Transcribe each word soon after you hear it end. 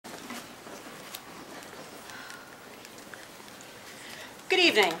Good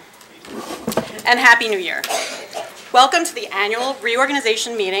evening and Happy New Year. Welcome to the annual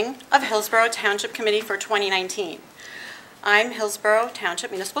reorganization meeting of Hillsborough Township Committee for 2019. I'm Hillsborough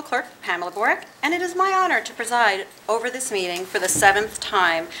Township Municipal Clerk Pamela Borick, and it is my honor to preside over this meeting for the 7th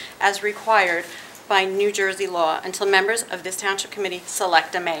time as required by New Jersey law until members of this Township Committee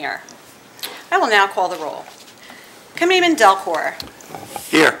select a mayor. I will now call the roll. Committeeman Delcourt.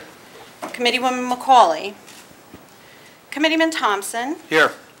 Here. Committeewoman McCauley. Committeeman Thompson.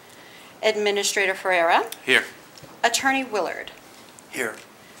 Here. Administrator Ferreira. Here. Attorney Willard. Here.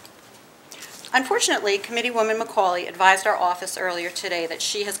 Unfortunately, Committeewoman McCauley advised our office earlier today that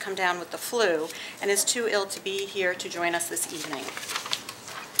she has come down with the flu and is too ill to be here to join us this evening.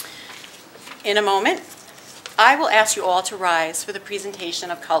 In a moment, I will ask you all to rise for the presentation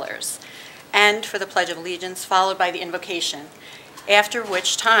of colors and for the Pledge of Allegiance, followed by the invocation, after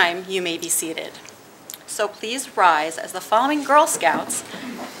which time you may be seated. So please rise as the following Girl Scouts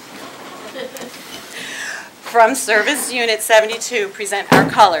from Service Unit 72 present our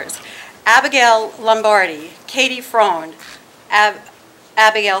colors. Abigail Lombardi, Katie Frond,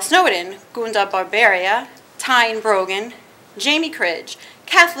 Abigail Snowden, Gunda Barbaria, Tyne Brogan, Jamie Cridge,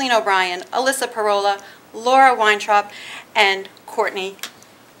 Kathleen O'Brien, Alyssa Parola, Laura Weintraub, and Courtney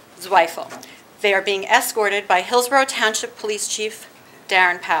Zweifel. They are being escorted by Hillsborough Township Police Chief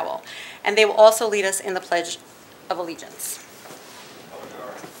Darren Powell, and they will also lead us in the Pledge of Allegiance.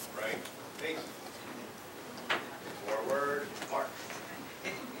 Right, face. Forward, march.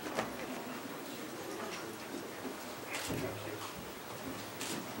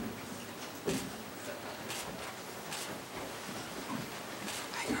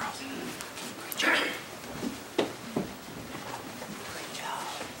 Hi, girls. Good job. Good job.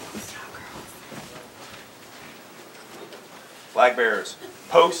 Good job, girls. Flag bearers,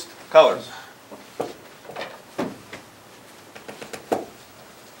 post colors.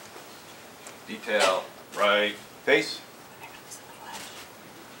 Detail, right, face.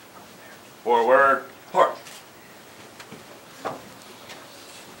 Forward, march.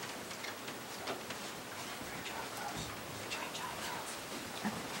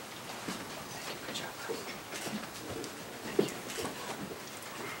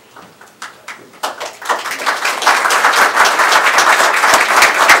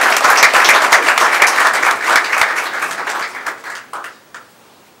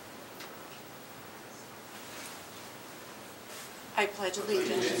 I pledge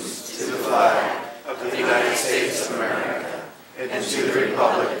allegiance to the flag of the United States of America and to the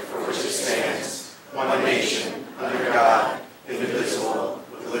republic for which it stands, one nation, under God, indivisible,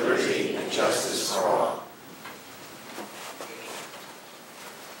 with liberty and justice for all.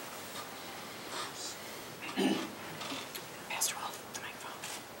 Pastor Wolf, the microphone.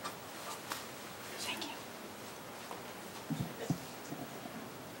 Thank you.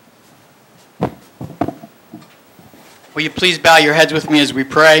 Will you please bow your heads with me as we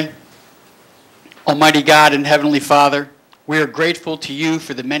pray? Almighty God and Heavenly Father, we are grateful to you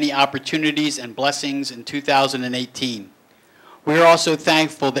for the many opportunities and blessings in 2018. We are also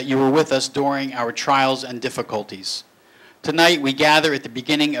thankful that you were with us during our trials and difficulties. Tonight we gather at the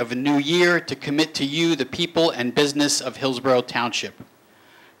beginning of a new year to commit to you the people and business of Hillsborough Township.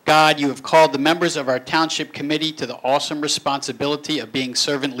 God, you have called the members of our Township Committee to the awesome responsibility of being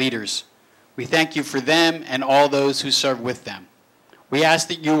servant leaders. We thank you for them and all those who serve with them. We ask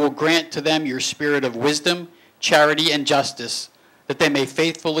that you will grant to them your spirit of wisdom, charity, and justice, that they may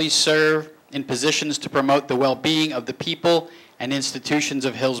faithfully serve in positions to promote the well-being of the people and institutions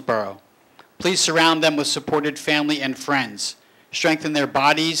of Hillsborough. Please surround them with supported family and friends. Strengthen their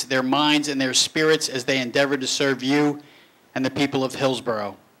bodies, their minds, and their spirits as they endeavor to serve you and the people of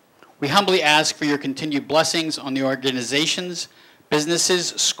Hillsborough. We humbly ask for your continued blessings on the organizations, businesses,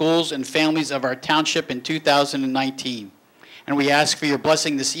 schools, and families of our township in 2019. And we ask for your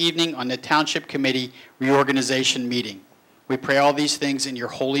blessing this evening on the Township Committee Reorganization meeting. We pray all these things in your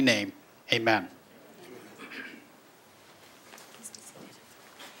holy name. Amen.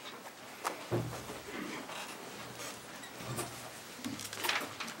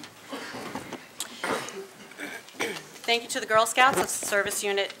 Thank you to the Girl Scouts of Service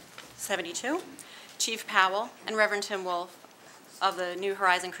Unit 72, Chief Powell, and Reverend Tim Wolf of the New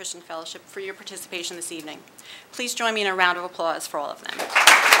Horizon Christian Fellowship for your participation this evening. Please join me in a round of applause for all of them.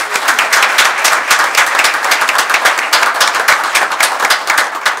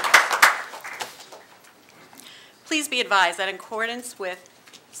 Please be advised that in accordance with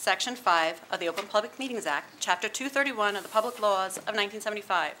Section 5 of the Open Public Meetings Act, Chapter 231 of the Public Laws of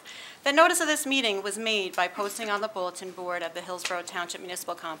 1975, The notice of this meeting was made by posting on the bulletin board of the Hillsborough Township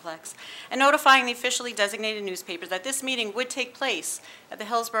Municipal Complex and notifying the officially designated newspapers that this meeting would take place at the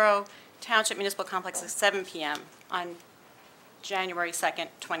Hillsborough Township Municipal Complex at 7 p.m. on January 2nd,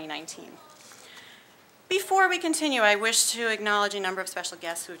 2019. Before we continue, I wish to acknowledge a number of special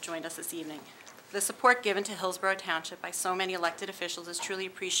guests who have joined us this evening. The support given to Hillsborough Township by so many elected officials is truly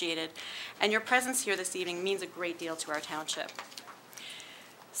appreciated, and your presence here this evening means a great deal to our township.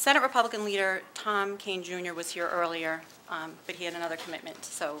 Senate Republican leader Tom Kane Jr. was here earlier, but he had another commitment,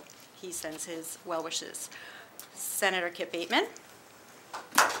 so he sends his well wishes. Senator Kip Bateman.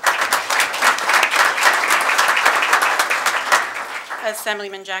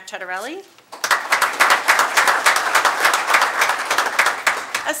 Assemblyman Jack Chattarelli.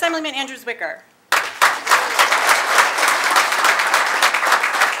 Assemblyman Andrew Zwicker.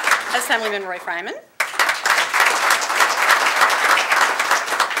 Assemblyman Roy Fryman.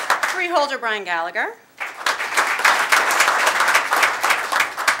 Freeholder Brian Gallagher.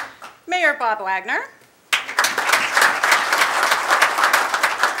 Mayor Bob Wagner.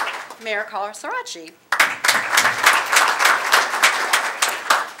 Mayor Carl Sorachi.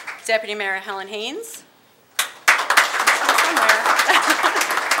 Deputy Mayor Helen Haynes. Somewhere.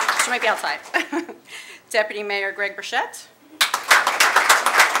 She might be outside. Deputy Mayor Greg Burchett.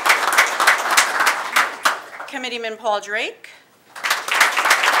 Committeeman Paul Drake.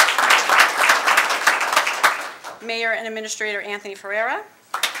 Mayor and Administrator Anthony Ferreira.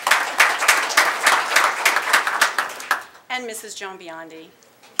 And Mrs. Joan Biondi.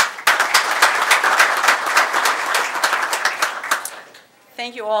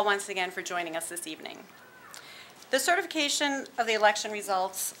 Thank you all once again for joining us this evening. The certification of the election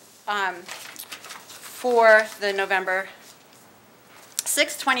results for the November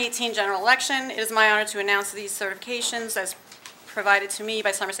 6, 2018 general election. It is my honor to announce these certifications as provided to me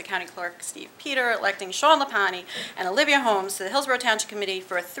by Somerset County Clerk Steve Peter, electing Sean Lapani and Olivia Holmes to the Hillsborough Township Committee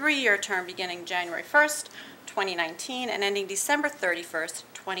for a 3-year term beginning January 1st, 2019 and ending December 31st,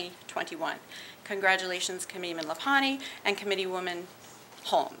 2021. Congratulations, Committeeman Lapani and Committeewoman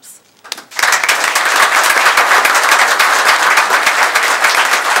Holmes.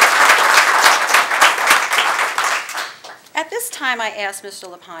 At this time, I ask Mr.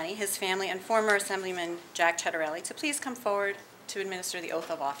 Lapani, his family, and former Assemblyman Jack Chattarelli to please come forward to administer the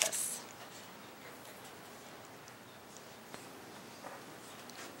oath of office.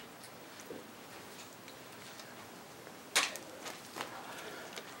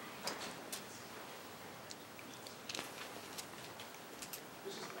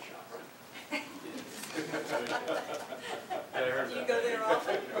 Do you go there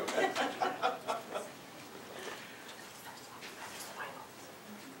often?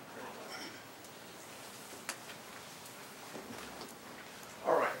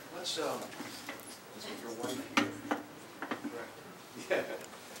 All right, let's get your wife here. Correct. Yeah.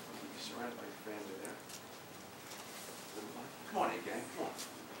 You're surrounded by your family there. Come on in, gang. Come on.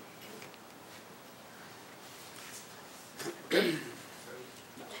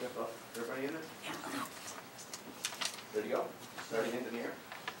 Step up. Everybody in there? Ready to go? Starting in the air.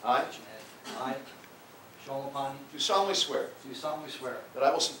 I I, Sean Lapani, do solemnly swear do solemnly swear that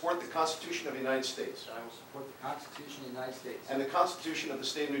I will support the Constitution of the United States that I will support the Constitution of the United States and the Constitution of the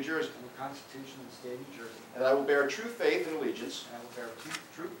State of New Jersey, and the Constitution of the State of New Jersey, and that I will bear true faith and allegiance and I will bear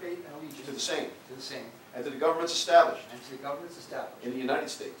true faith and allegiance to the same to the same and to the governments established and to the governments established in the United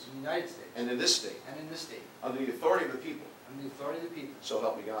States in the United States and in this state and in this state, under the authority of the people, under the authority of the people, so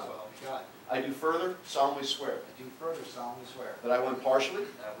help me so God. help me God. I do further solemnly swear I do further solemnly swear that I will impartially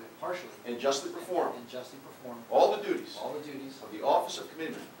that I will impartially and justly perform and justly perform all the duties all the duties of the office of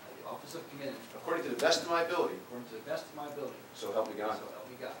commitment of the office of commitment according to the best of my ability, according to the best of my ability, so help me so God. help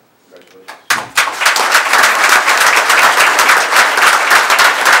me God. Congratulations.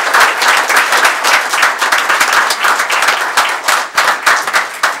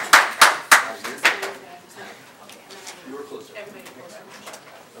 You were closer.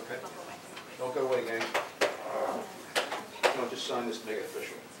 Okay. Don't go away, gang. No, just sign this to make it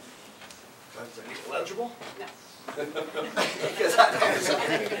official. Legible? No. Because I know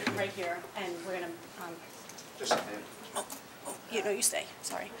And then you're gonna, right here, and we're gonna, Just hand. you know, you stay,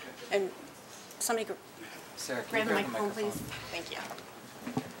 sorry. And somebody Sarah, grab the microphone, please. Thank you.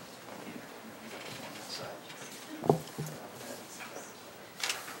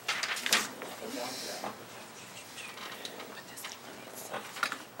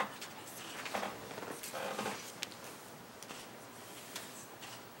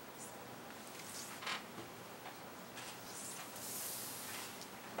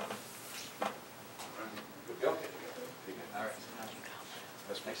 Good to go? All right.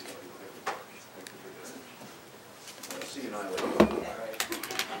 That's makes it.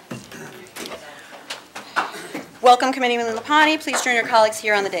 Welcome, Committeeman Lapani. Please join your colleagues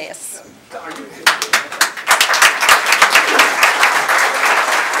here on the dais.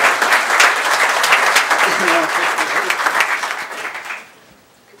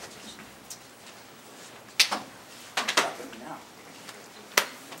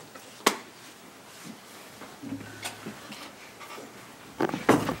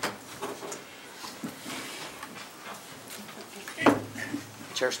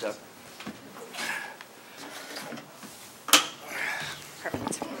 Chair step.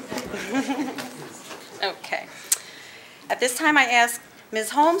 Perfect. Okay. At this time, I ask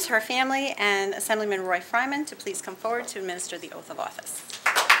Ms. Holmes, her family, and Assemblyman Roy Fryman to please come forward to administer the oath of office.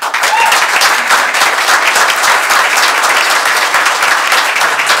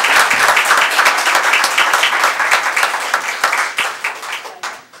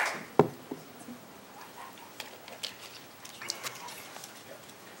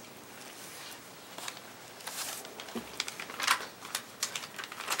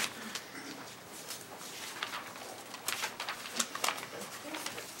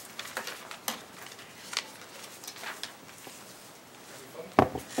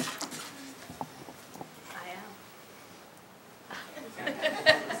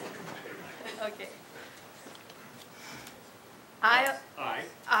 Okay.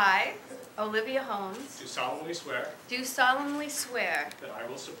 I, Olivia Holmes, Do solemnly swear do solemnly swear that I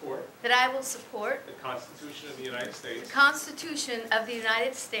will support that I will support the Constitution of the United States the Constitution of the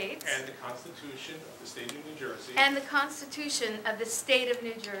United States and the Constitution of the State of New Jersey, and the Constitution of the State of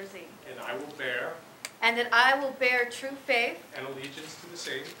New Jersey, and I will bear and that I will bear true faith an allegiance to the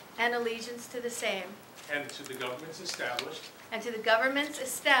same and allegiance to the same, and to the governments established and to the governments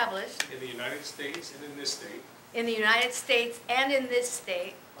established in the United States and in this state, in the United States and in this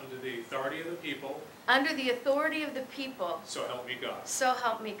state, under the authority of the people, under the authority of the people, so help me God. so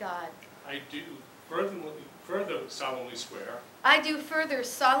help me God. I do further solemnly swear I do further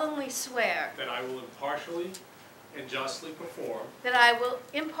solemnly swear that I will impartially and justly perform that I will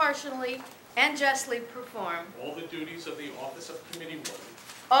impartially and justly perform all the duties of the office of Committeewoman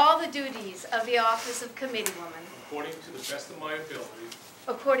all the duties of the office of Committeewoman according to the best of my ability,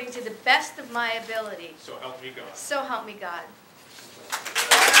 according to the best of my ability, so help me God. so help me God.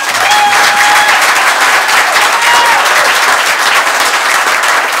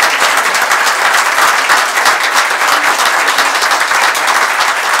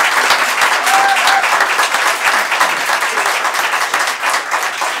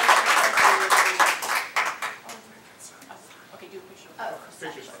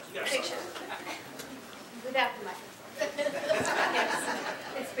 Pictures. Yes. Picture. Without the microphone. Yes,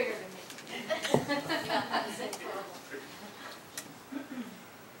 it's bigger than me.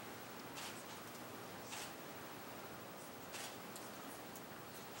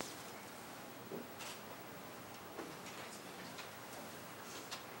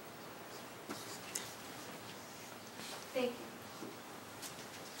 Thank you.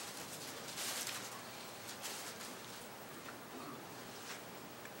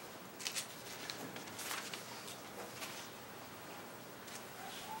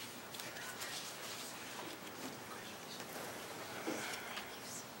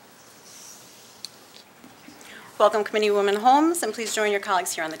 Welcome, Committeewoman Holmes, and please join your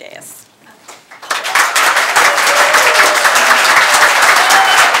colleagues here on the dais.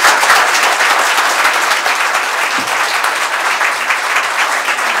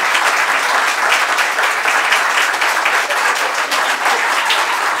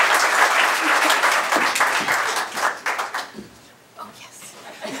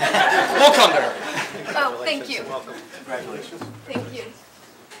 We'll come there. Oh, thank you. Welcome. Congratulations. Thank you.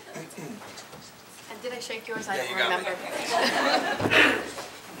 And did I shake yours? I don't you got remember.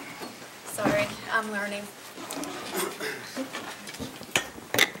 Sorry, I'm learning.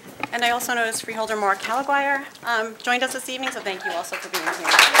 And I also noticed Freeholder Mark Calaguire joined us this evening, so thank you also for being here.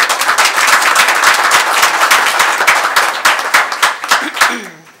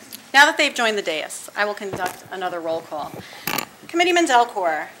 Now that they've joined the dais, I will conduct another roll call. Committeeman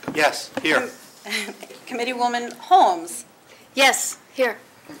Delcourt. Yes, here. Committeewoman Holmes. Yes, here.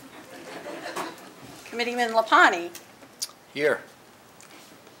 Committeeman Lapani. Here.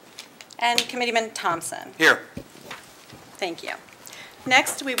 And Committeeman Thompson. Here. Thank you.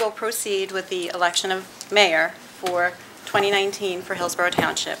 Next, we will proceed with the election of mayor for 2019 for Hillsborough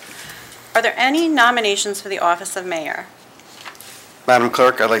Township. Are there any nominations for the office of mayor? Madam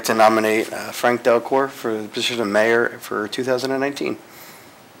Clerk, I'd like to nominate Frank Delcourt for the position of mayor for 2019.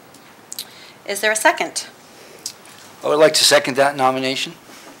 Is there a second? I would like to second that nomination.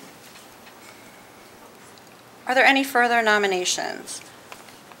 Are there any further nominations?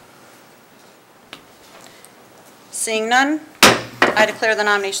 Seeing none, I declare the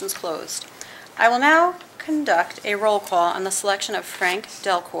nominations closed. I will now conduct a roll call on the selection of Frank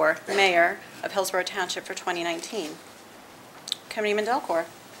Delcourt, Mayor of Hillsborough Township for 2019. Committeeman Delcourt.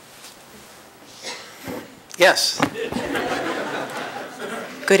 Yes.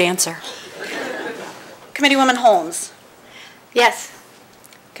 Good answer. Committeewoman Holmes. Yes.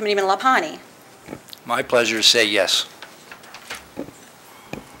 Committeeman Lapani. My pleasure to say yes.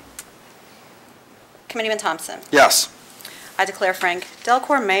 Committeeman Thompson. Yes. I declare Frank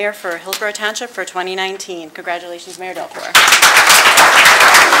Delcourt Mayor for Hillsborough Township for 2019. Congratulations, Mayor Delcourt.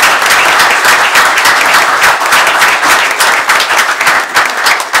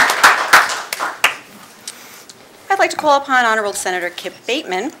 I'd like to call upon Honorable Senator Kip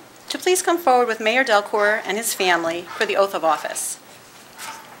Bateman to please come forward with Mayor Delcourt and his family for the oath of office.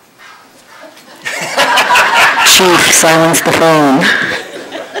 Chief, silence the phone.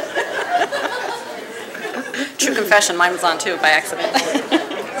 True confession, mine was on too by accident.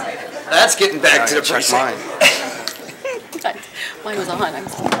 That's getting back to the Check precinct. mine. Mine was on. I'm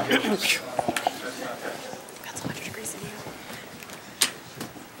sorry. That's 100 degrees in here.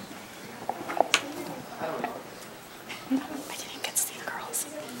 I didn't get to see the girls.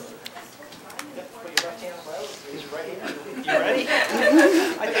 You ready?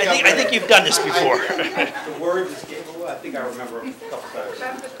 I think you've done this before. The word is capable. I think I remember a couple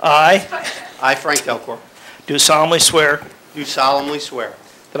times. I Frank Delcourt, do solemnly swear do solemnly swear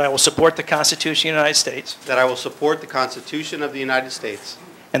that I will support the Constitution of the United States that I will support the Constitution of the United States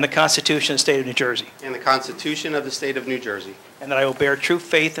and the Constitution of the State of New Jersey, and the Constitution of the State of New Jersey, and that I will bear true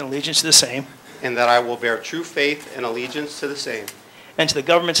faith and allegiance to the same and that I will bear true faith and allegiance to the same and to the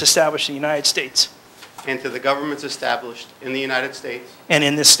governments established in the United States and to the governments established in the United States and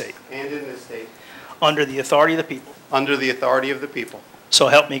in this state, and in this state, under the authority of the people. under the authority of the people. So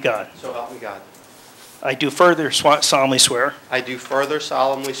help me God. So help me God. I do further solemnly swear I do further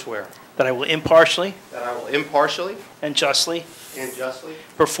solemnly swear that I will impartially that I will impartially and justly and justly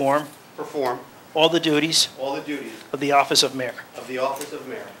perform perform all the duties all the duties of the office of mayor of the office of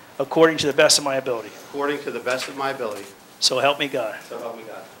mayor according to the best of my ability. according to the best of my ability. So help me God. So help me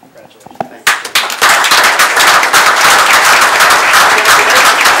God. Congratulations. Thank you.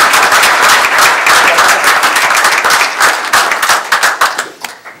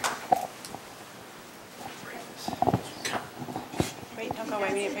 Wait, don't go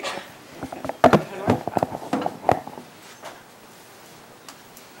away. We need a picture.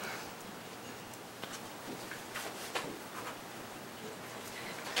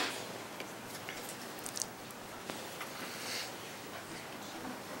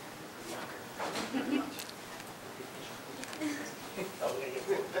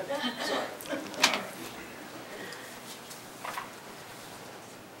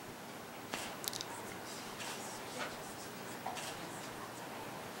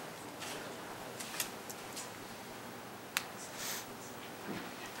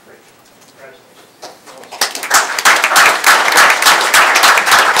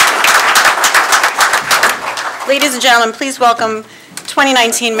 Ladies and gentlemen, please welcome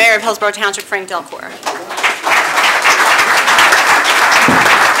 2019 Mayor of Hillsborough Township, Frank Delcourt.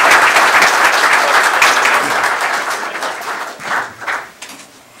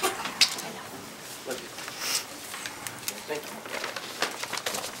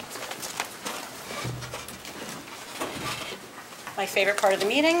 My favorite part of the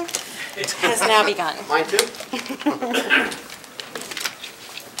meeting has now begun. Mine too?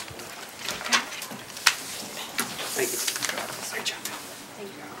 Thank you. Great job. Thank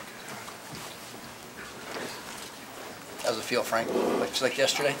you. How's it feel, Frank? Like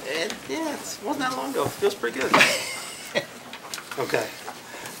yesterday? Yeah, it wasn't that long ago. Feels pretty good. Okay.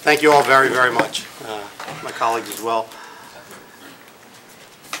 Thank you all very, very much. My colleagues as well.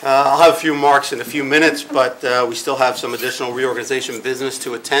 I'll have a few remarks in a few minutes, but we still have some additional reorganization business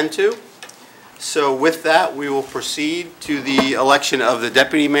to attend to. So with that, we will proceed to the election of the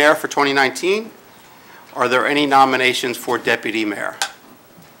deputy mayor for 2019. Are there any nominations for deputy mayor?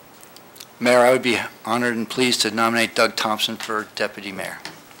 Mayor, I would be honored and pleased to nominate Doug Thompson for deputy mayor.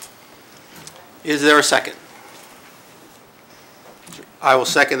 Is there a second? I will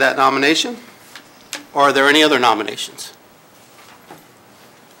second that nomination. Are there any other nominations?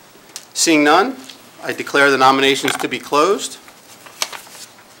 Seeing none, I declare the nominations to be closed.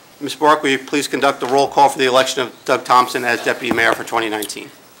 Ms. Bark, will you please conduct a roll call for the election of Doug Thompson as deputy mayor for 2019?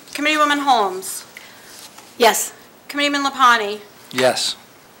 Committeewoman Holmes. Yes. Committeeman Lapani. Yes.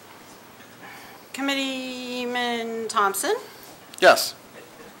 Committeeman Thompson. Yes.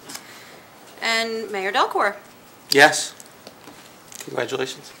 And Mayor Delcourt. Yes.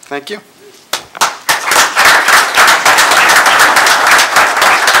 Congratulations. Thank you.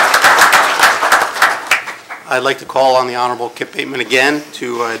 I'd like to call on the Honorable Kip Bateman again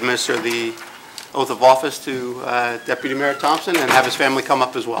to administer the oath of office to Deputy Mayor Thompson and have his family come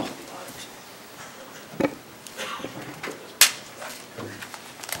up as well.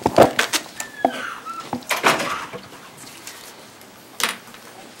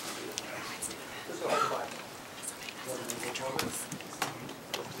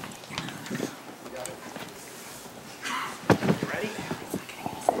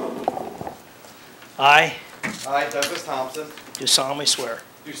 I I, Douglas Thompson, do solemnly swear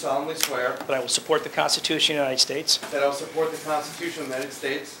do solemnly swear that I will support the Constitution of the United States that I will support the Constitution of the United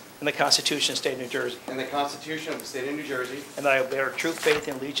States and the Constitution of the State of New Jersey, and the Constitution of the State of New Jersey, and that I will bear true faith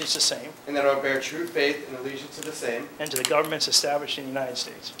and allegiance to the same and that I will bear true faith and allegiance to the same, and to the governments established in the United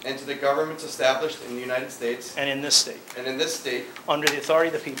States and to the governments established in the United States and in this state, and in this state, under the authority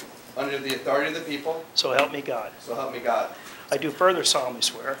of the people, under the authority of the people, so help me God. so help me God. I do further solemnly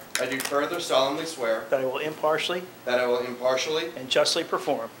swear I do further solemnly swear that I will impartially that I will impartially and justly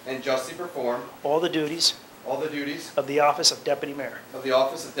perform and justly perform all the duties all the duties of the office of Deputy Mayor of the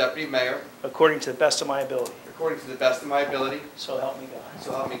office of Deputy Mayor according to the best of my ability. according to the best of my ability, So help me God.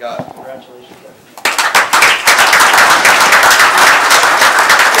 so help me God. Congratulations, Deputy.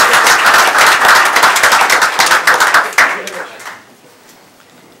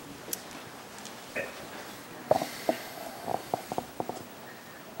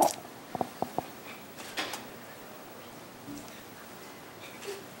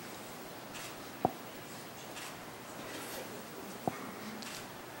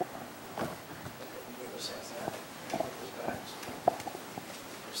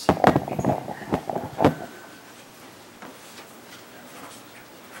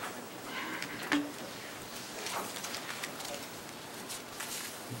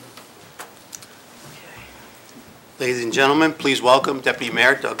 Ladies and gentlemen, please welcome Deputy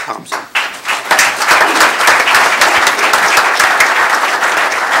Mayor Doug Thompson.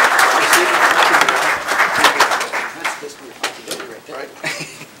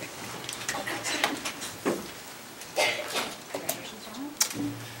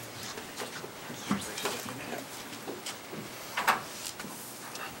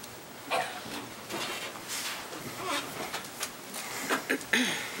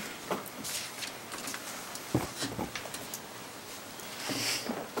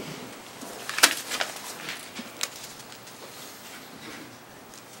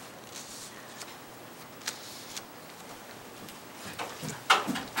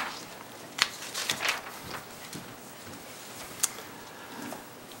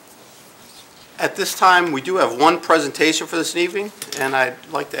 At this time, we do have one presentation for this evening, and I'd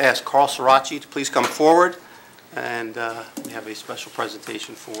like to ask Carl Sirachi to please come forward, and we have a special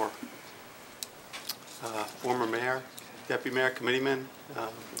presentation for former mayor, deputy mayor, committeeman,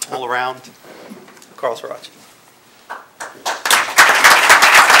 all around. Carl Sirachi.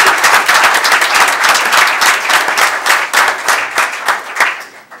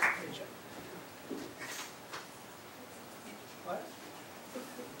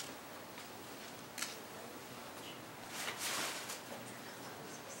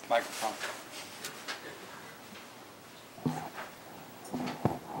 Microphone.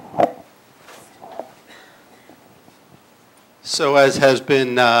 So as has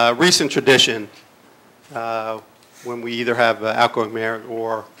been recent tradition, when we either have an outgoing mayor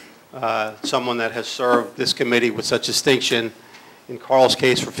or someone that has served this committee with such distinction, in Carl's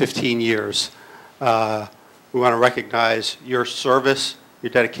case for 15 years, we want to recognize your service,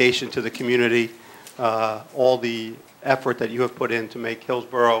 your dedication to the community, all the effort that you have put in to make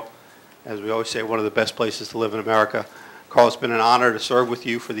Hillsborough, as we always say, one of the best places to live in America. Carl, it's been an honor to serve with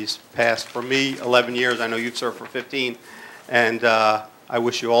you for these past, for me, 11 years. I know you've served for 15, and I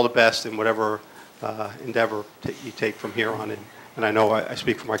wish you all the best in whatever endeavor you take from here on in. And I know I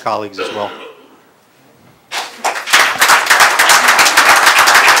speak for my colleagues as well.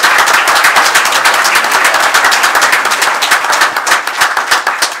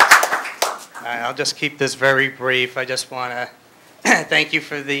 I'll just keep this very brief. I just want to thank you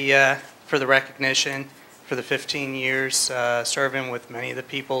for the recognition for the 15 years serving with many of the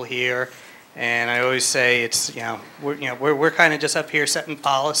people here. And I always say it's we're kind of just up here setting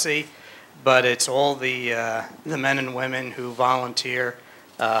policy, but it's all the men and women who volunteer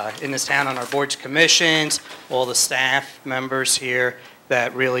in this town on our boards, commissions, all the staff members here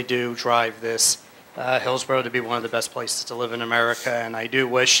that really do drive this Hillsborough to be one of the best places to live in America. And I do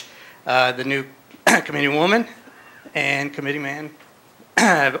wish the new committee woman and committee man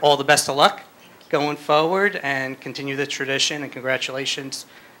all the best of luck going forward, and continue the tradition, and congratulations,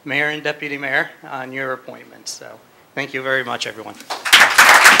 Mayor and Deputy Mayor, on your appointments. So thank you very much, everyone.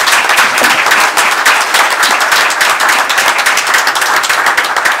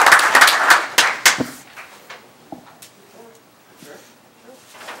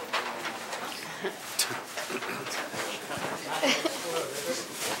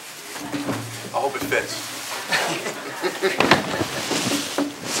 fits.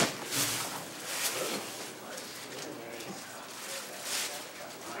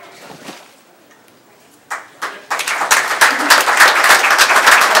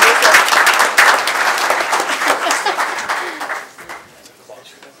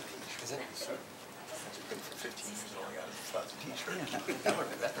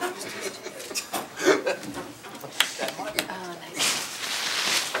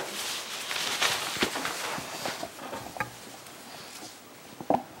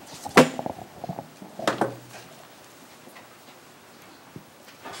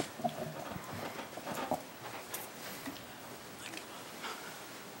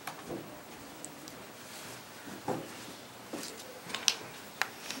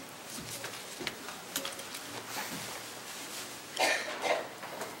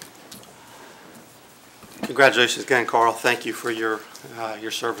 Congratulations again, Carl. Thank you for your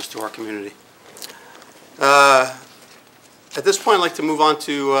service to our community. At this point, I'd like to move on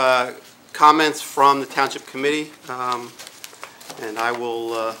to comments from the Township Committee, and I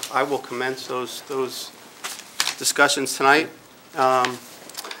will commence those discussions tonight. Well,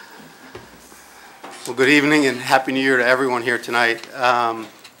 good evening and Happy New Year to everyone here tonight.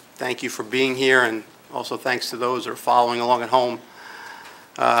 Thank you for being here, and also thanks to those that are following along at home.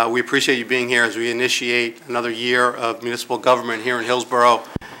 We appreciate you being here as we initiate another year of municipal government here in Hillsborough,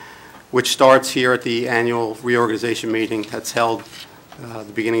 which starts here at the annual reorganization meeting that's held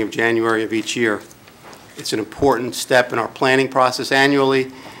the beginning of January of each year. It's an important step in our planning process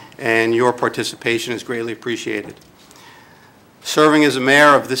annually, and your participation is greatly appreciated. Serving as a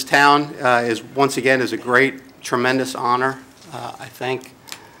mayor of this town once again is a great, tremendous honor. I thank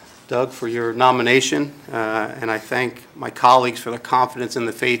Doug for your nomination, and I thank my colleagues for their confidence and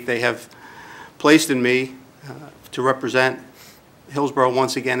the faith they have placed in me to represent Hillsborough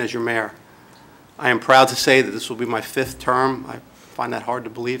once again as your mayor. I am proud to say that this will be my 5th term. I find that hard to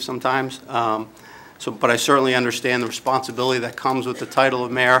believe sometimes, but I certainly understand the responsibility that comes with the title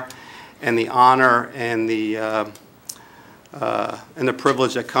of mayor, and the honor and the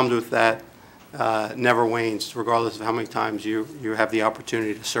privilege that comes with that never wanes, regardless of how many times you have the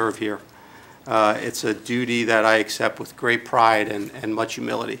opportunity to serve here. It's a duty that I accept with great pride and much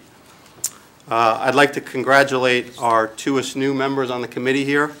humility. I'd like to congratulate our 2 new members on the committee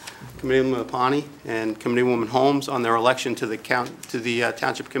here, Committeewoman Apani and Committeewoman Holmes, on their election to the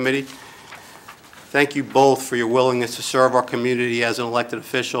Township Committee. Thank you both for your willingness to serve our community as an elected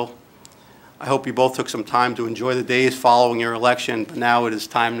official. I hope you both took some time to enjoy the days following your election, but now it is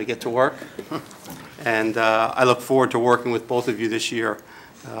time to get to work. And I look forward to working with both of you this year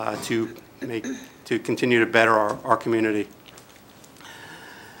to continue to better our community.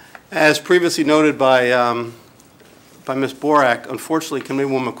 As previously noted by Ms. Borak, unfortunately,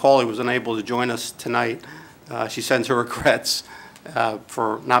 Committeewoman McCauley was unable to join us tonight. She sends her regrets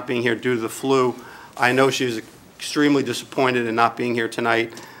for not being here due to the flu. I know she was extremely disappointed in not being here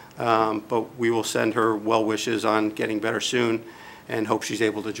tonight. But we will send her well wishes on getting better soon and hope she's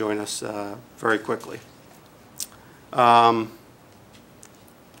able to join us very quickly. I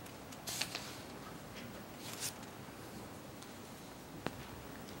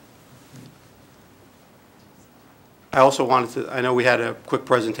also wanted to, I know we had a quick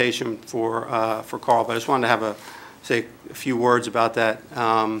presentation for Carl, but I just wanted to say a few words about that.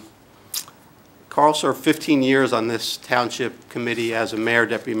 Carl served 15 years on this township committee as a mayor,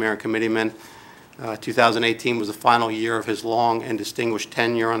 deputy mayor, and committeeman. 2018 was the final year of his long and distinguished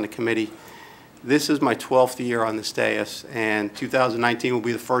tenure on the committee. This is my 12th year on this dais, and 2019 will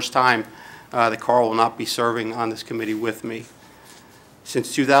be the first time that Carl will not be serving on this committee with me.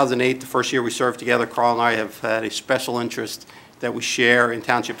 Since 2008, the first year we served together, Carl and I have had a special interest that we share in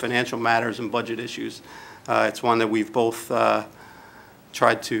township financial matters and budget issues. It's one that we've both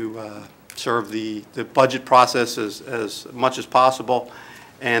tried to serve the budget process as much as possible,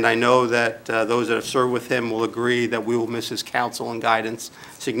 and I know that those that have served with him will agree that we will miss his counsel and guidance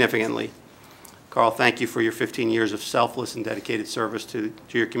significantly. Carl, thank you for your 15 years of selfless and dedicated service to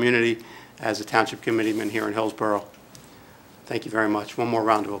your community as a township committeeman here in Hillsborough. Thank you very much. One more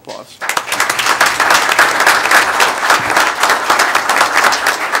round of applause.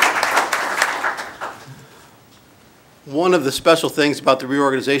 One of the special things about the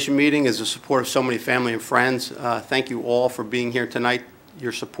reorganization meeting is the support of so many family and friends. Thank you all for being here tonight.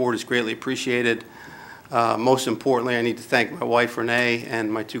 Your support is greatly appreciated. Most importantly, I need to thank my wife, Renee,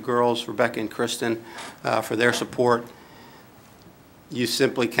 and my 2 girls, Rebecca and Kristen, for their support. You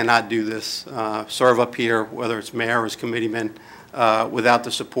simply cannot do this, serve up here, whether it's mayor or as committeeman, without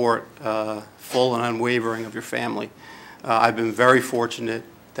the support, full and unwavering, of your family. I've been very fortunate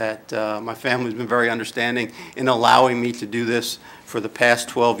that my family's been very understanding in allowing me to do this for the past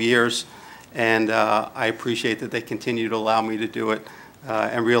 12 years, and I appreciate that they continue to allow me to do it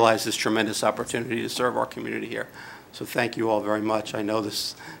and realize this tremendous opportunity to serve our community here. So thank you all very much. I know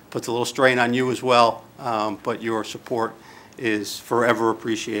this puts a little strain on you as well, but your support is forever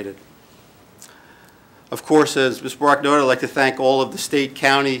appreciated. Of course, as Ms. Brock noted, I'd like to thank all of the state,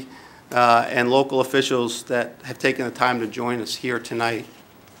 county, and local officials that have taken the time to join us here tonight.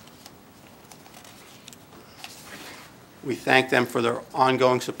 We thank them for their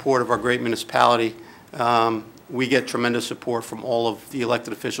ongoing support of our great municipality. We get tremendous support from all of the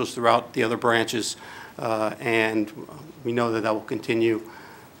elected officials throughout the other branches, and we know that that will continue.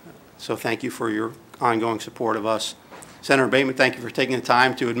 So thank you for your ongoing support of us. Senator Bateman, thank you for taking the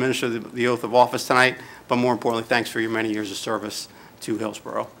time to administer the oath of office tonight, but more importantly, thanks for your many years of service to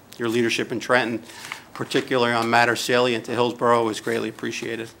Hillsborough. Your leadership in Trenton, particularly on matters salient to Hillsborough, is greatly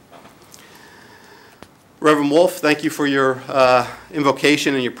appreciated. Reverend Wolf, thank you for your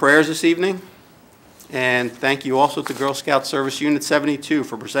invocation and your prayers this evening. And thank you also to Girl Scout Service Unit 72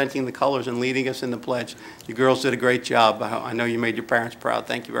 for presenting the colors and leading us in the pledge. You girls did a great job. I know you made your parents proud.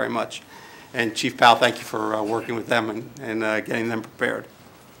 Thank you very much. And Chief Powell, thank you for working with them and getting them prepared.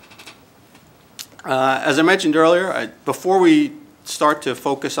 As I mentioned earlier, before we start to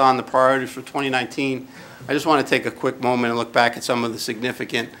focus on the priorities for 2019, I just want to take a quick moment and look back at some of the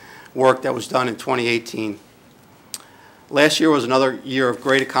significant work that was done in 2018. Last year was another year of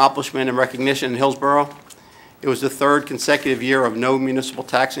great accomplishment and recognition in Hillsborough. It was the third consecutive year of no municipal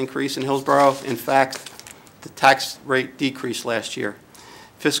tax increase in Hillsborough. In fact, the tax rate decreased last year.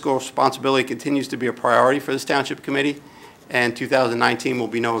 Fiscal responsibility continues to be a priority for this Township Committee, and 2019 will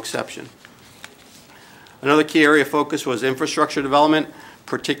be no exception. Another key area of focus was infrastructure development,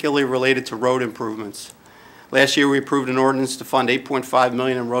 particularly related to road improvements. Last year, we approved an ordinance to fund $8.5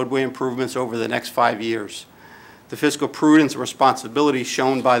 million in roadway improvements over the next 5 years. The fiscal prudence and responsibility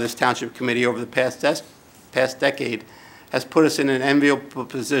shown by this Township Committee over the past decade has put us in an enviable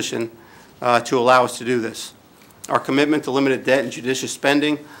position to allow us to do this. Our commitment to limited debt and judicious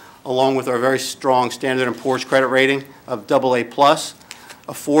spending, along with our very strong Standard & Poor's credit rating of AA+,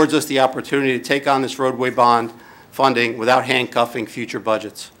 affords us the opportunity to take on this roadway bond funding without handcuffing future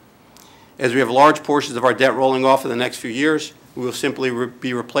budgets. As we have large portions of our debt rolling off in the next few years, we will simply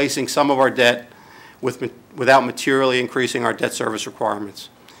be replacing some of our debt without materially increasing our debt service requirements.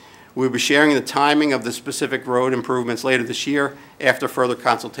 We will be sharing the timing of the specific road improvements later this year after further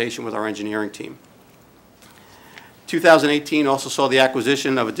consultation with our engineering team. 2018 also saw the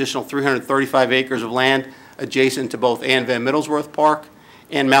acquisition of additional 335 acres of land adjacent to both Ann Van Middlesworth Park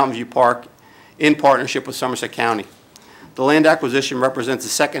and Mountain View Park in partnership with Somerset County. The land acquisition represents the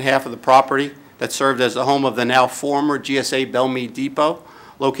second half of the property that served as the home of the now former GSA BELLE MEAD Depot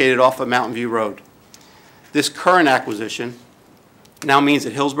located off of Mountain View Road. This current acquisition now means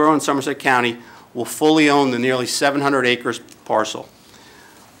that Hillsborough and Somerset County will fully own the nearly 700 acres parcel.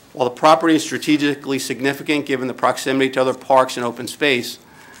 While the property is strategically significant given the proximity to other parks and open space,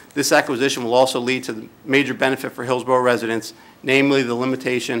 this acquisition will also lead to the major benefit for Hillsborough residents, namely the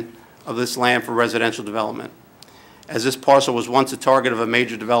limitation of this land for residential development, as this parcel was once a target of a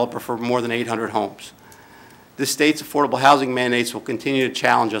major developer for more than 800 homes. This state's affordable housing mandates will continue to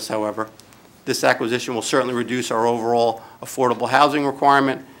challenge us, however. This acquisition will certainly reduce our overall affordable housing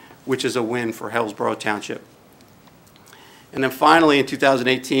requirement, which is a win for Hillsborough Township. And then finally, in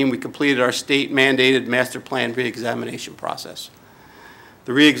 2018, we completed our state-mandated master plan reexamination process.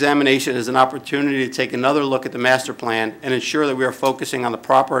 The reexamination is an opportunity to take another look at the master plan and ensure that we are focusing on the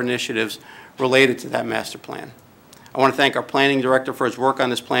proper initiatives related to that master plan. I want to thank our planning director for his work on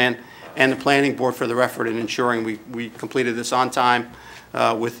this plan and the planning board for their effort in ensuring we completed this on time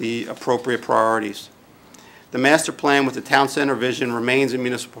with the appropriate priorities. The master plan with the town center vision remains a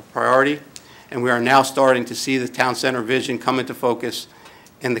municipal priority, and we are now starting to see the town center vision come into focus,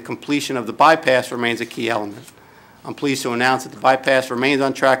 and the completion of the bypass remains a key element. I'm pleased to announce that the bypass remains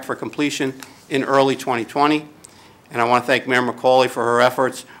on track for completion in early 2020, and I want to thank Mayor McCauley for her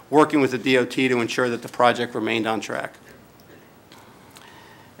efforts working with the DOT to ensure that the project remained on track.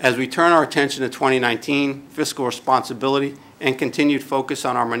 As we turn our attention to 2019, fiscal responsibility and continued focus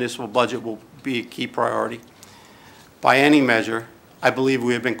on our municipal budget will be a key priority. By any measure, I believe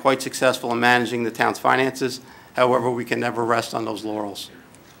we have been quite successful in managing the town's finances. However, we can never rest on those laurels.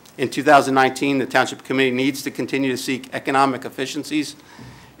 In 2019, the Township Committee needs to continue to seek economic efficiencies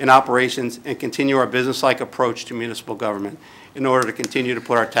in operations and continue our business-like approach to municipal government in order to continue to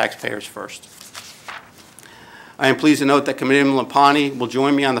put our taxpayers first. I am pleased to note that Committeeman Lapani will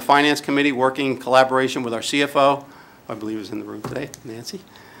join me on the Finance Committee, working in collaboration with our CFO, I believe is in the room today, Nancy,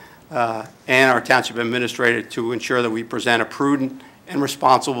 and our township administrator to ensure that we present a prudent and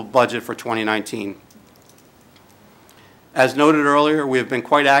responsible budget for 2019. As noted earlier, we have been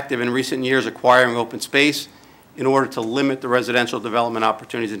quite active in recent years acquiring open space in order to limit the residential development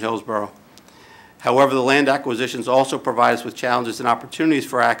opportunities in Hillsborough. However, the land acquisitions also provide us with challenges and opportunities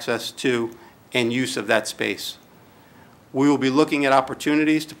for access to and use of that space. We will be looking at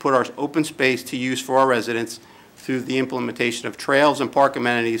opportunities to put our open space to use for our residents through the implementation of trails and park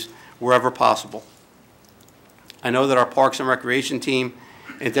amenities wherever possible. I know that our Parks and Recreation team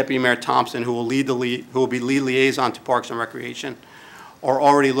and Deputy Mayor Thompson, who will be lead liaison to Parks and Recreation, are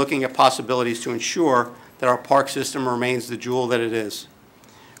already looking at possibilities to ensure that our park system remains the jewel that it is.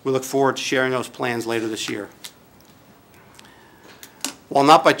 We look forward to sharing those plans later this year. While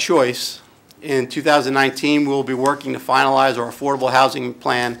not by choice, in 2019 we will be working to finalize our affordable housing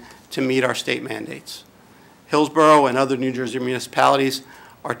plan to meet our state mandates. Hillsborough and other New Jersey municipalities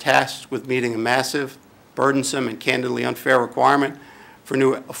are tasked with meeting a massive, burdensome, and candidly unfair requirement for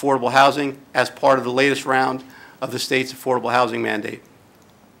new affordable housing as part of the latest round of the state's affordable housing mandate.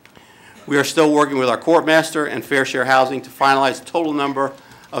 We are still working with our court master and Fair Share Housing to finalize the total number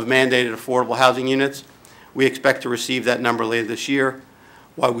of mandated affordable housing units. We expect to receive that number later this year.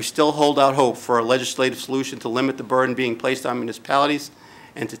 While we still hold out hope for a legislative solution to limit the burden being placed on municipalities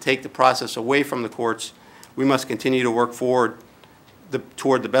and to take the process away from the courts, we must continue to work forward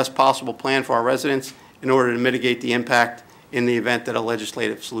toward the best possible plan for our residents in order to mitigate the impact in the event that a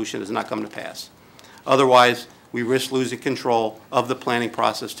legislative solution does not come to pass. Otherwise, we risk losing control of the planning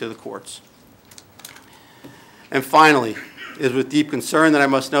process to the courts. And finally, it is with deep concern that I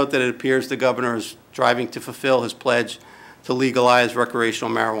must note that it appears the governor is striving to fulfill his pledge to legalize recreational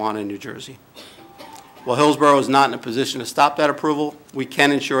marijuana in New Jersey. While Hillsborough is not in a position to stop that approval, we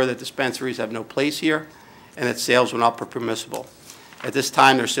can ensure that dispensaries have no place here and that sales will not be permissible. At this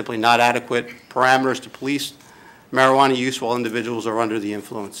time, there are simply not adequate parameters to police marijuana use while individuals are under the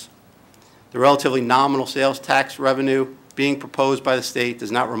influence. The relatively nominal sales tax revenue being proposed by the state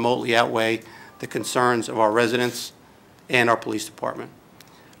does not remotely outweigh the concerns of our residents and our police department.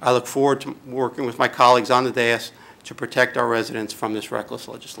 I look forward to working with my colleagues on the dais to protect our residents from this reckless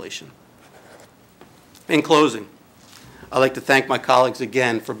legislation. In closing, I'd like to thank my colleagues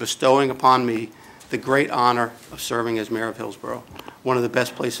again for bestowing upon me the great honor of serving as mayor of Hillsborough, one of the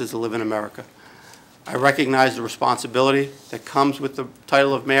best places to live in America. I recognize the responsibility that comes with the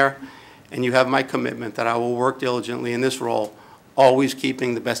title of mayor, and you have my commitment that I will work diligently in this role, always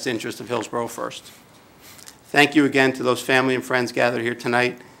keeping the best interest of Hillsborough first. Thank you again to those family and friends gathered here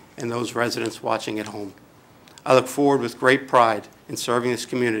tonight and those residents watching at home. I look forward with great pride in serving this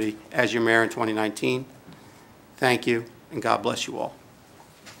community as your mayor in 2019. Thank you, and God bless you all.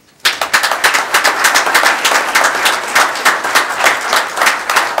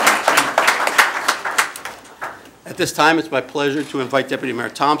 At this time, it's my pleasure to invite Deputy Mayor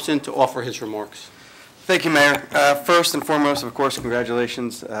Thompson to offer his remarks. Thank you, Mayor. First and foremost, of course,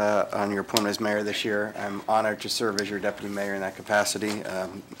 congratulations on your appointment as mayor this year. I'm honored to serve as your deputy mayor in that capacity.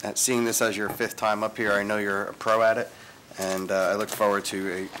 Seeing this as your 5th time up here, I know you're a pro at it, and I look forward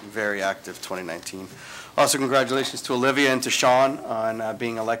to a very active 2019. Also, congratulations to Olivia and to Sean on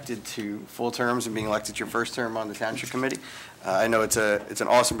being elected to full terms and being elected your 1st term on the Township Committee. I know it's an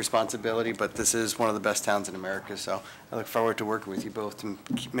awesome responsibility, but this is one of the best towns in America, so I look forward to working with you both to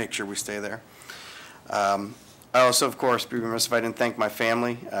make sure we stay there. I also, of course, be remiss if I didn't thank my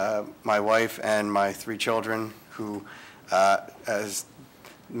family, my wife and my 3 children who, as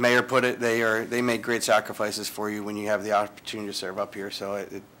Mayor put it, they make great sacrifices for you when you have the opportunity to serve up here. So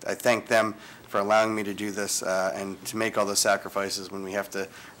I thank them for allowing me to do this and to make all those sacrifices when we have to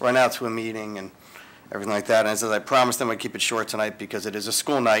run out to a meeting and everything like that. And as I promised them, I'd keep it short tonight because it is a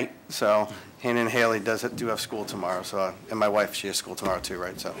school night. So Hannah and Haley do have school tomorrow. So and my wife, she has school tomorrow too,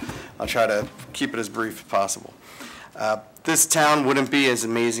 right? So I'll try to keep it as brief as possible. This town wouldn't be as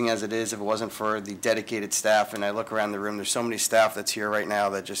amazing as it is if it wasn't for the dedicated staff. And I look around the room, there's so many staff that's here right now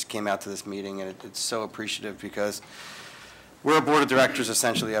that just came out to this meeting, and it's so appreciative because we're a board of directors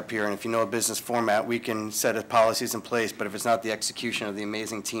essentially up here, and if you know a business format, we can set policies in place, but if it's not the execution of the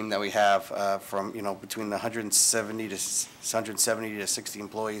amazing team that we have from, between the 170 to 60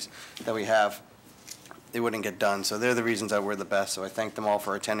 employees that we have, they wouldn't get done. So they're the reasons that we're the best. So I thank them all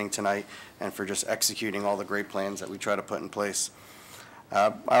for attending tonight and for just executing all the great plans that we try to put in place.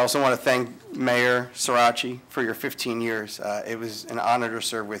 I also want to thank Mayor Sirachi for your 15 years. It was an honor to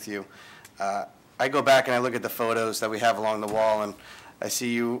serve with you. I go back and I look at the photos that we have along the wall, and I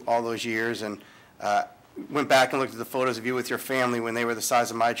see you all those years, and went back and looked at the photos of you with your family when they were the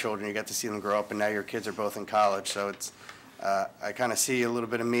size of my children. You got to see them grow up, and now your kids are both in college. So it's, I kind of see a little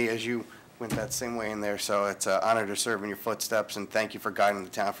bit of me as you went that same way in there. So it's an honor to serve in your footsteps, and thank you for guiding the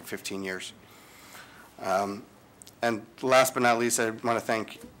town for 15 years. And last but not least, I want to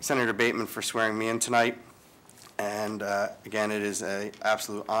thank Senator Bateman for swearing me in tonight. And again, it is an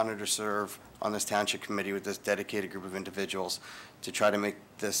absolute honor to serve on this township committee with this dedicated group of individuals to try to make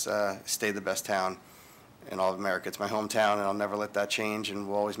this stay the best town in all of America. It's my hometown, and I'll never let that change, and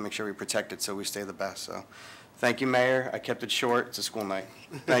we'll always make sure we protect it so we stay the best. So thank you, Mayor. I kept it short. It's a school night.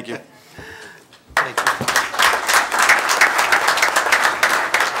 Thank you. Thank you.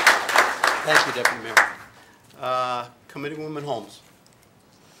 Thank you, Deputy Mayor. Committeewoman Holmes.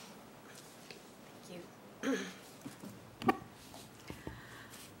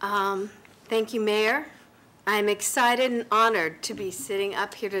 Thank you, Mayor. I'm excited and honored to be sitting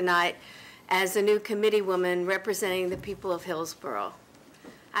up here tonight as a new committeewoman representing the people of Hillsborough.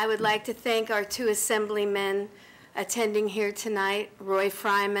 I would like to thank our two assemblymen attending here tonight, Roy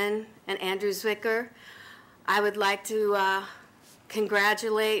Fryman and Andrew Zwicker. I would like to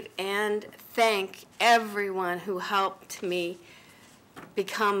congratulate and thank everyone who helped me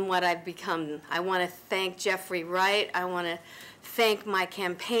become what I've become. I want to thank Jeffrey Wright. I want to thank my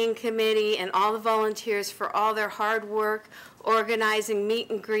campaign committee and all the volunteers for all their hard work, organizing meet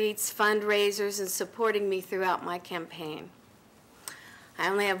and greets, fundraisers, and supporting me throughout my campaign. I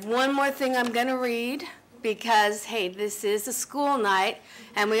only have one more thing I'm going to read because, hey, this is a school night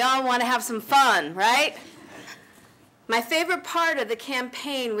and we all want to have some fun, right? My favorite part of the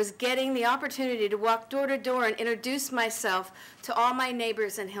campaign was getting the opportunity to walk door to door and introduce myself to all my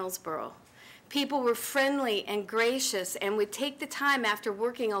neighbors in Hillsborough. People were friendly and gracious and would take the time after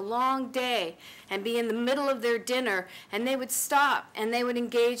working a long day and be in the middle of their dinner, and they would stop and they would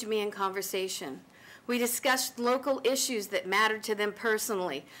engage me in conversation. We discussed local issues that mattered to them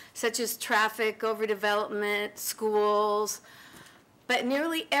personally, such as traffic, overdevelopment, schools. But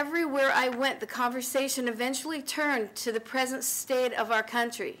nearly everywhere I went, the conversation eventually turned to the present state of our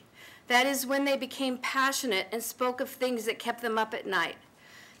country. That is when they became passionate and spoke of things that kept them up at night.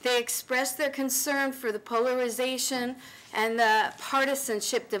 They expressed their concern for the polarization and the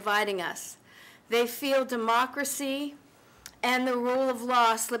partisanship dividing us. They feel democracy and the rule of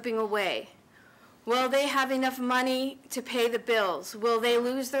law slipping away. Will they have enough money to pay the bills? Will they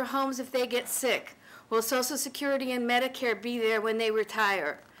lose their homes if they get sick? Will Social Security and Medicare be there when they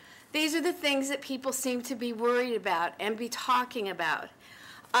retire? These are the things that people seem to be worried about and be talking about.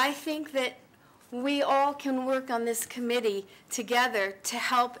 I think that we all can work on this committee together to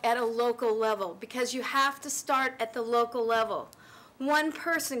help at a local level, because you have to start at the local level. One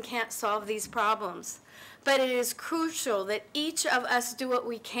person can't solve these problems, but it is crucial that each of us do what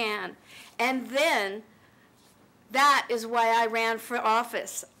we can. And then that is why I ran for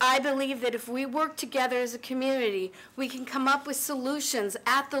office. I believe that if we work together as a community, we can come up with solutions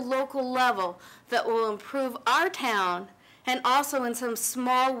at the local level that will improve our town and also in some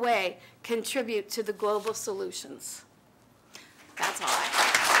small way contribute to the global solutions. That's all I have.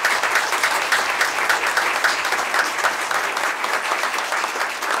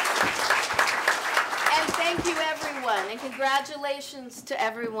 And thank you, everyone, and congratulations to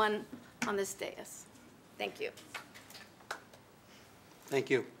everyone on this dais. Thank you. Thank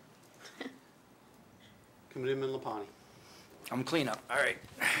you. Committeeman Lapani. I'm clean up. All right.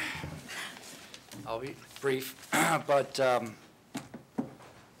 I'll be brief, but I'd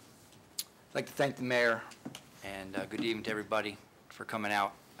like to thank the mayor and good evening to everybody for coming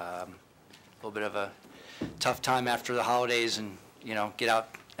out. A little bit of a tough time after the holidays, and get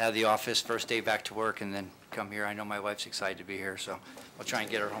out of the office, first day back to work, and then come here. I know my wife's excited to be here, so I'll try and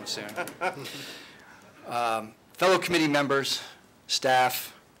get her home soon. Fellow committee members,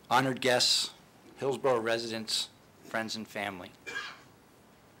 staff, honored guests, Hillsborough residents, friends and family.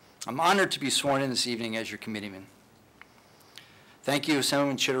 I'm honored to be sworn in this evening as your committeeman. Thank you,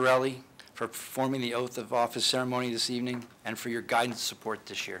 Assemblyman Chitterelli, for performing the oath of office ceremony this evening and for your guidance and support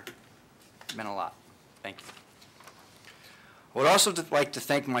this year. It meant a lot. Thank you. I would also like to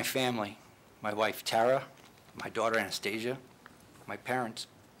thank my family, my wife Tara, my daughter Anastasia, my parents,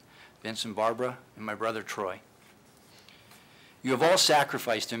 Vince and Barbara, and my brother Troy. You have all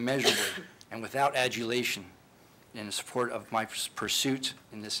sacrificed immeasurably and without adulation in support of my pursuit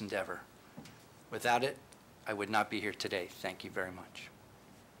in this endeavor. Without it, I would not be here today. Thank you very much.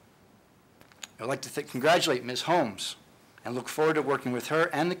 I would like to congratulate Ms. Holmes and look forward to working with her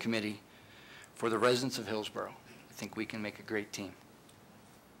and the committee for the residents of Hillsborough. I think we can make a great team.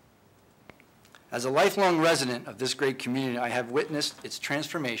 As a lifelong resident of this great community, I have witnessed its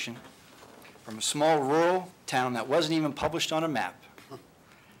transformation From a small rural town that wasn't even published on a map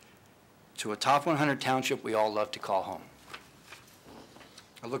to a top 100 township we all love to call home.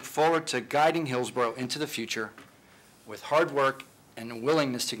 I look forward to guiding Hillsborough into the future with hard work and a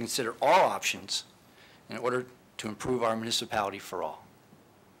willingness to consider all options in order to improve our municipality for all.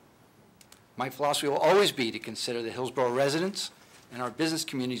 My philosophy will always be to consider the Hillsborough residents and our business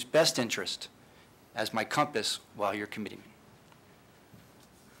community's best interest as my compass while your committeeman.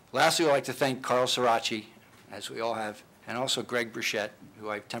 Lastly, I'd like to thank Carl Sirachi, as we all have, and also Greg Bruchette, who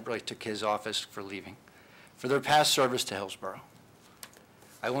I temporarily took his office for leaving, for their past service to Hillsborough.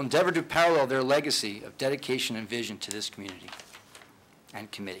 I will endeavor to parallel their legacy of dedication and vision to this community and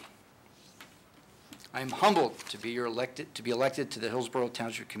committee. I am humbled to be elected to the Hillsborough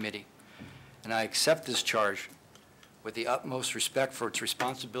Township Committee, and I accept this charge with the utmost respect for its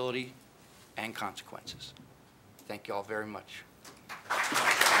responsibility and consequences. Thank you all very much.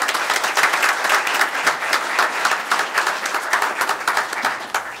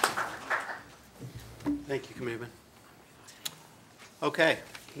 Thank you, Committeeman. Okay,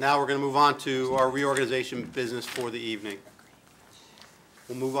 now we're going to move on to our reorganization business for the evening.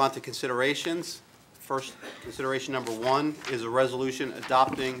 We'll move on to considerations. First, consideration number 1 is a resolution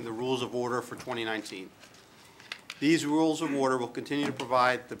adopting the rules of order for 2019. These rules of order will continue to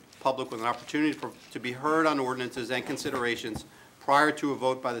provide the public with an opportunity to be heard on ordinances and considerations prior to a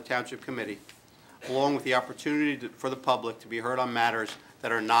vote by the Township Committee, along with the opportunity for the public to be heard on matters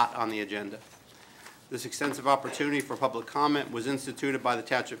that are not on the agenda. This extensive opportunity for public comment was instituted by the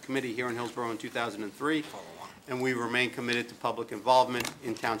Township Committee here in Hillsborough in 2003, and we remain committed to public involvement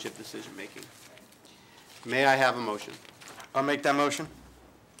in township decision-making. May I have a motion? I'll make that motion.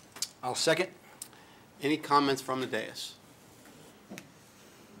 I'll second. Any comments from the dais?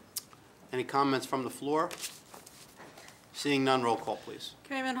 Any comments from the floor? Seeing none, roll call, please.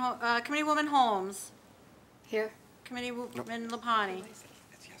 Committeewoman Holmes. Here? Committeewoman Lapani.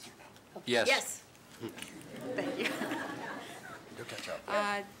 Yes. Yes. Thank you. You'll catch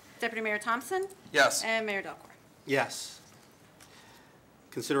up. Deputy Mayor Thompson. Yes. And Mayor Delcor. Yes.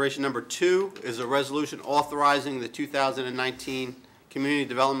 Consideration number 2 is a resolution authorizing the 2019 Community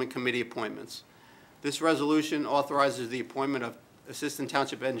Development Committee appointments. This resolution authorizes the appointment of Assistant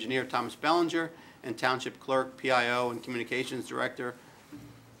Township Engineer Thomas Bellinger and Township Clerk, PIO, and Communications Director. I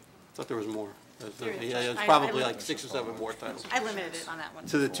thought there was more. There's probably like 6 or 7 more titles. I limited it on that one.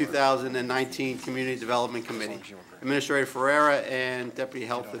 To the 2019 Community Development Committee. Administrator Ferreira and Deputy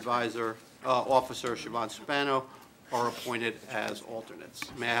Health Advisor Officer Siobhan Spano are appointed as alternates.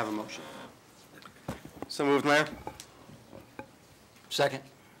 May I have a motion? So moved, Mayor. Second.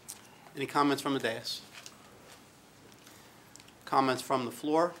 Any comments from the dais? Comments from the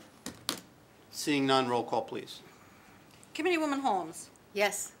floor? Seeing none, roll call, please. Committeewoman Holmes.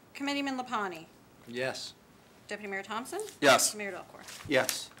 Yes. Committeeman Lapani. Yes. Deputy Mayor Thompson. Yes. Mayor Delcor.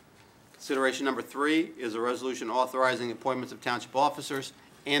 Yes. Consideration number 3 is a resolution authorizing the appointments of township officers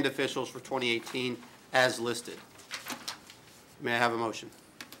and officials for 2018 as listed. May I have a motion?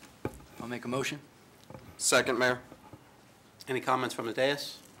 I'll make a motion. Second, Mayor. Any comments from the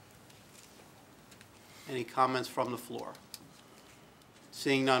dais? Any comments from the floor?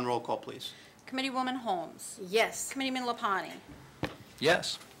 Seeing none, roll call, please. Committeewoman Holmes. Yes. Committeeman Lapani.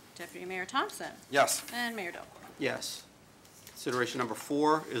 Yes. Deputy Mayor Thompson. Yes. And Mayor Delcor. Yes. Consideration number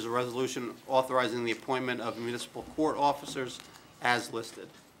 4 is a resolution authorizing the appointment of municipal court officers as listed.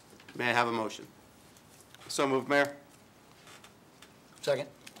 May I have a motion? So moved, Mayor. Second.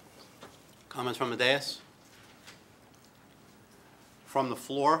 Comments from the dais? From the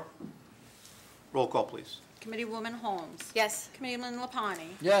floor? Roll call, please. Committeewoman Holmes. Yes. Committeeman Lapani.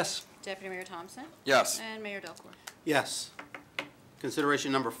 Yes. Deputy Mayor Thompson. Yes. And Mayor Delcor. Yes.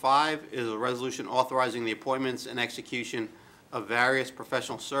 Consideration number 5 is a resolution authorizing the appointments and execution of various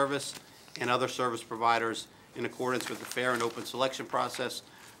professional service and other service providers in accordance with the fair and open selection process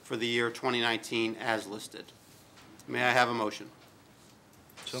for the year 2019 as listed. May I have a motion?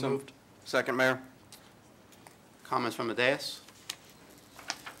 So moved. Second, Mayor. Comments from the dais?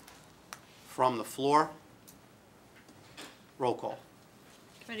 From the floor? Roll call.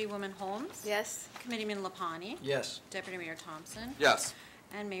 Committeewoman Holmes. Yes. Committeeman Lapani. Yes. Deputy Mayor Thompson. Yes.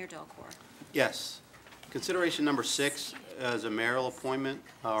 And Mayor Delcor. Yes. Consideration number 6 is a mayoral appointment,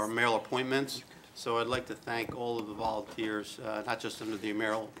 or mayoral appointments. So I'd like to thank all of the volunteers, not just under the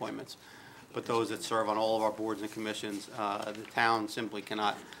mayoral appointments, but those that serve on all of our boards and commissions. The town simply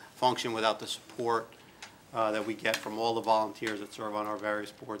cannot function without the support that we get from all the volunteers that serve on our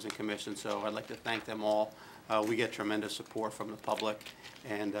various boards and commissions. So I'd like to thank them all. We get tremendous support from the public,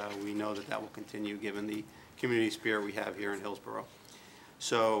 and we know that that will continue given the community spirit we have here in Hillsborough.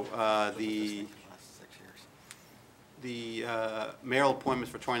 So the mayoral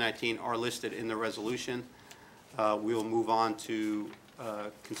appointments for 2019 are listed in the resolution. We will move on to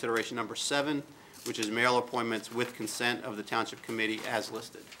consideration number 7, which is mayoral appointments with consent of the Township Committee as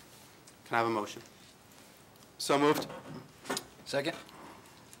listed. Can I have a motion? So moved. Second?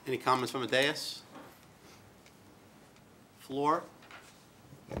 Any comments from the dais? Floor?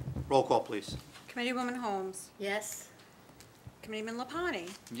 Roll call, please. Committeewoman Holmes. Yes. Committeeman Lapani.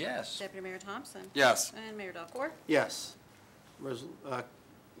 Yes. Deputy Mayor Thompson. Yes. And Mayor Delcor. Yes.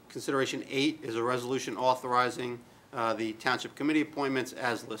 Consideration 8 is a resolution authorizing the Township Committee appointments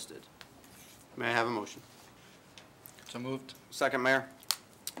as listed. May I have a motion? So moved. Second, Mayor.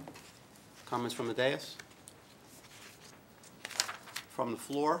 Comments from the dais? From the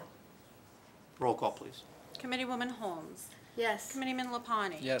floor? Roll call, please. Committeewoman Holmes. Yes. Committeeman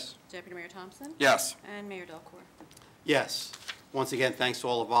Lapani. Yes. Deputy Mayor Thompson. Yes. And Mayor Delcor. Yes. Once again, thanks to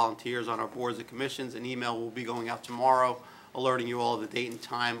all the volunteers on our boards and commissions. An email will be going out tomorrow alerting you all of the date and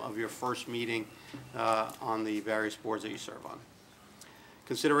time of your first meeting on the various boards that you serve on.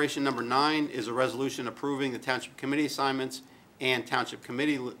 Consideration number 9 is a resolution approving the Township Committee assignments and Township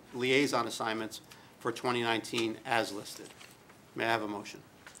Committee liaison assignments for 2019 as listed. May I have a motion?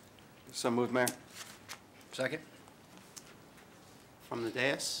 So moved, Mayor. Second? From the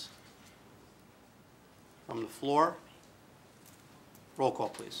dais? From the floor? Roll call,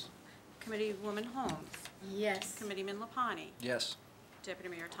 please. Committeewoman Holmes. Yes. Committeeman Lapani. Yes. Deputy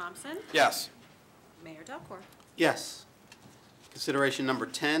Mayor Thompson. Yes. Mayor Delcor. Yes. Consideration number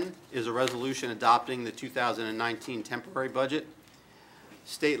 10 is a resolution adopting the 2019 temporary budget.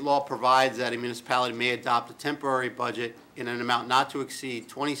 State law provides that a municipality may adopt a temporary budget in an amount not to exceed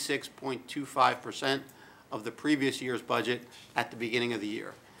 26.25% of the previous year's budget at the beginning of the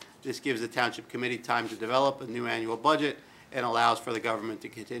year. This gives the Township Committee time to develop a new annual budget and allows for the government to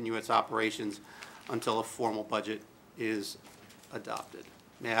continue its operations until a formal budget is adopted.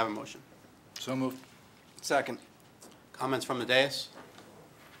 May I have a motion? So moved. Second. Comments from the dais?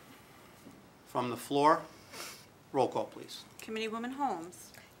 From the floor? Roll call, please. Committeewoman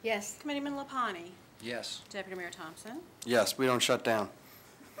Holmes. Yes. Committeeman Lapani. Yes. Deputy Mayor Thompson. Yes, we don't shut down.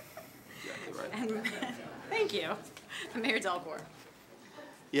 Exactly right. And thank you. And Mayor Delcor.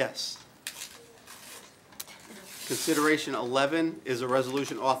 Yes. Consideration 11 is a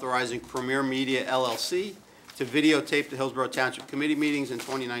resolution authorizing Premier Media LLC to videotape the Hillsborough Township Committee meetings in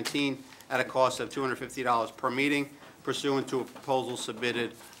 2019 at a cost of $250 per meeting pursuant to a proposal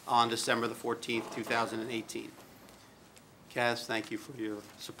submitted on December the 14th, 2018. Kaz, thank you for your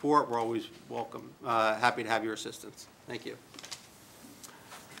support. We're always welcome, happy to have your assistance. Thank you.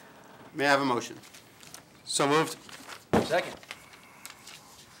 May I have a motion? So moved. Second?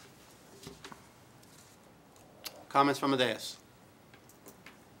 Comments from the dais?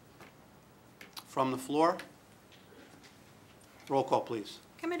 From the floor? Roll call, please.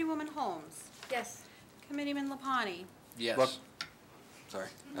 Committeewoman Holmes. Yes. Committeeman Lapani. Yes. Look. Sorry,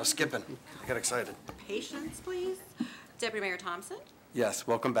 I was skipping. I got excited. Patience, please. Deputy Mayor Thompson. Yes,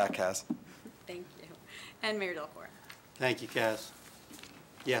 welcome back, Kaz. Thank you. And Mayor Delcor. Thank you, Kaz.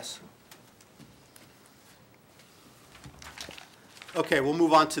 Yes. Okay, we'll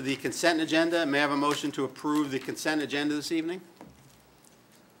move on to the consent agenda. May I have a motion to approve the consent agenda this evening?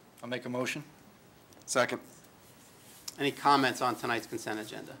 I'll make a motion. Second. Any comments on tonight's consent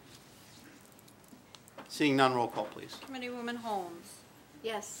agenda? Seeing none, roll call, please. Committeewoman Holmes.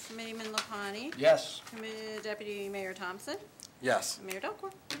 Yes. Committeeman Lapani. Yes. Deputy Mayor Thompson. Yes. And Mayor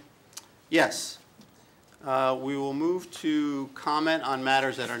Delcor. Yes. We will move to comment on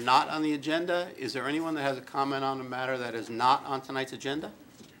matters that are not on the agenda. Is there anyone that has a comment on a matter that is not on tonight's agenda?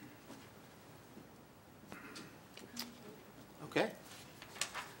 Okay.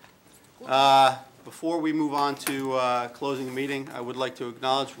 Before we move on to closing the meeting, I would like to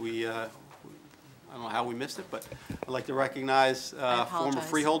acknowledge I don't know how we missed it, but I'd like to recognize former apologize.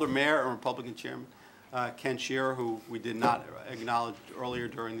 Freeholder, Mayor, and Republican Chairman Ken Shearer, who we did not acknowledge earlier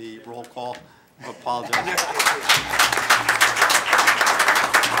during the roll call. I apologize.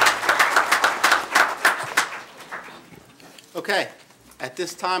 Okay, at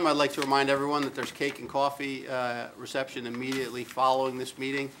this time, I'd like to remind everyone that there's cake and coffee reception immediately following this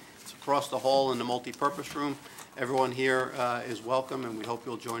meeting. It's across the hall in the multi-purpose room. Everyone here is welcome, and we hope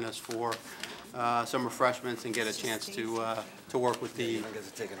you'll join us for some refreshments and get a chance to work with the,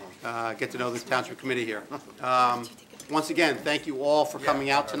 get to know the Township Committee here. Once again, thank you all for coming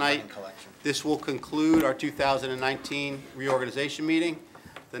out tonight. This will conclude our 2019 reorganization meeting.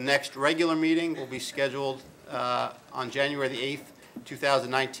 The next regular meeting will be scheduled on January the 8th,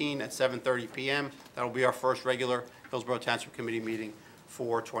 2019 at 7:30 p.m. That will be our first regular Hillsborough Township Committee meeting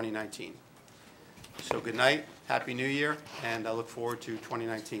for 2019. So good night, Happy New Year, and I look forward to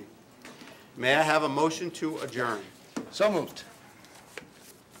 2019. May I have a motion to adjourn? So moved.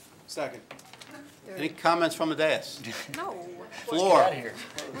 Second. Any comments from the dais? No, Floor. Out of here.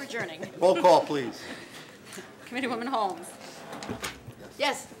 we're adjourning. Roll call, please. Committeewoman Holmes.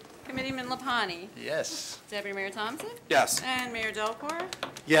 Yes. Committeeman Lapani. Yes. Deputy Mayor Thompson. Yes. And Mayor Delcor.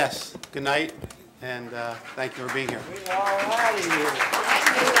 Yes, good night, and thank you for being here. We are out of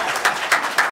here.